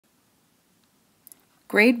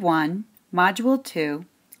Grade 1, Module 2,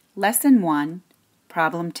 Lesson 1,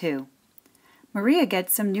 Problem 2. Maria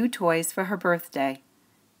gets some new toys for her birthday.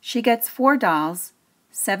 She gets 4 dolls,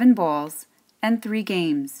 7 balls, and 3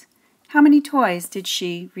 games. How many toys did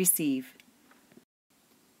she receive?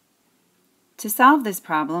 To solve this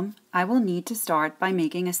problem, I will need to start by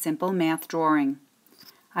making a simple math drawing.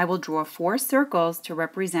 I will draw 4 circles to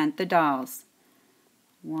represent the dolls.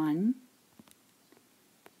 1,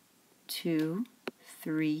 2,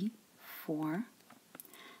 3, 4.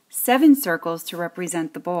 7 circles to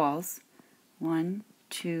represent the balls. 1,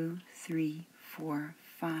 2, 3, 4,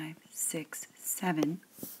 5, 6, 7.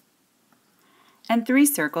 And 3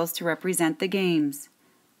 circles to represent the games.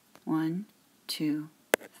 1, 2,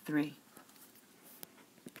 3.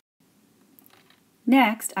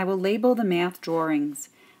 Next, I will label the math drawings.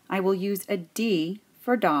 I will use a D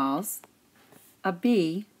for dolls, a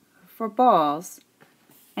B for balls,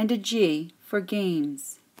 and a G for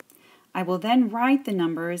games. I will then write the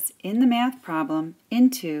numbers in the math problem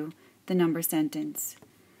into the number sentence.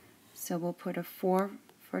 So we'll put a 4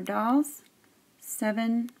 for dolls,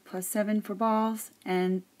 7 plus 7 for balls,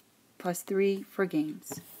 and plus 3 for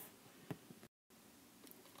games.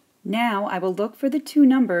 Now I will look for the 2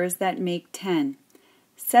 numbers that make 10.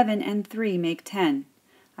 7 and 3 make 10.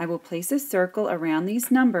 I will place a circle around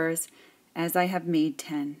these numbers as I have made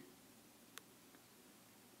 10.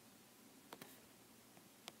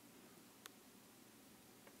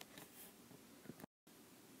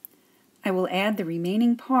 I will add the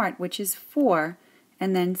remaining part, which is 4,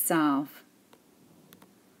 and then solve.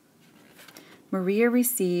 Maria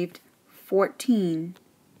received 14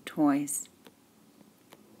 toys.